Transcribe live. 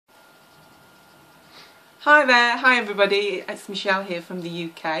Hi there, hi everybody, it's Michelle here from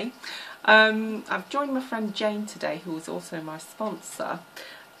the UK. I've joined my friend Jane today, who is also my sponsor,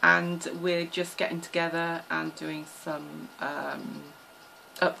 and we're just getting together and doing some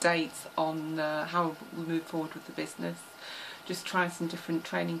updates on how we move forward with the business, just trying some different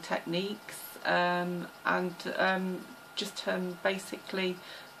training techniques and basically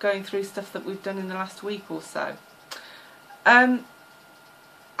going through stuff that we've done in the last week or so. I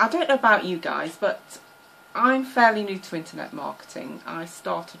don't know about you guys, but I'm fairly new to internet marketing. I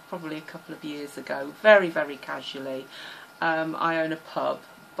started probably a couple of years ago, very, very casually. I own a pub,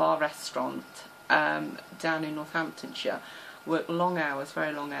 bar, restaurant down in Northamptonshire. Work long hours,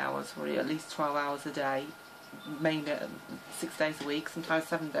 very long hours, probably at least 12 hours a day, mainly 6 days a week, sometimes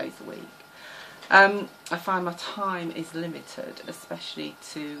 7 days a week. I find my time is limited, especially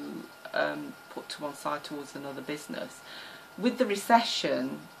to put to one side towards another business. With the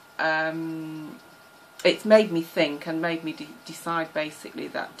recession, it's made me think and made me decide basically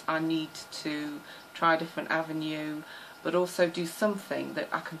that I need to try a different avenue, but also do something that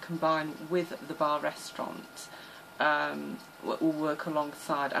I can combine with the bar restaurant, or work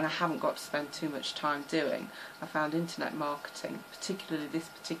alongside, and I haven't got to spend too much time doing. I found internet marketing, particularly this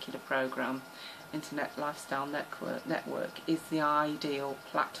particular program, Internet Lifestyle Network, is the ideal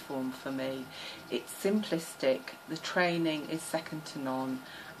platform for me. It's simplistic, the training is second to none,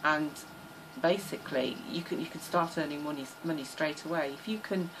 and basically you can start earning money straight away. If you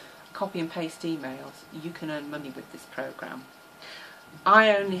can copy and paste emails, you can earn money with this program.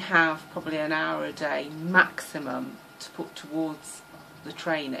 I only have probably an hour a day maximum to put towards the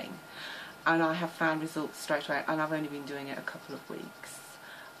training, and I have found results straight away, and I've only been doing it a couple of weeks.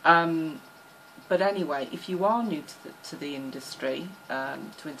 But anyway, if you are new to the industry,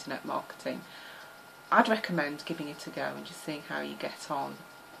 to internet marketing, I'd recommend giving it a go and just seeing how you get on.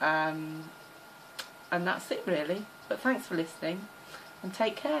 And that's it really. But thanks for listening, and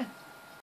take care.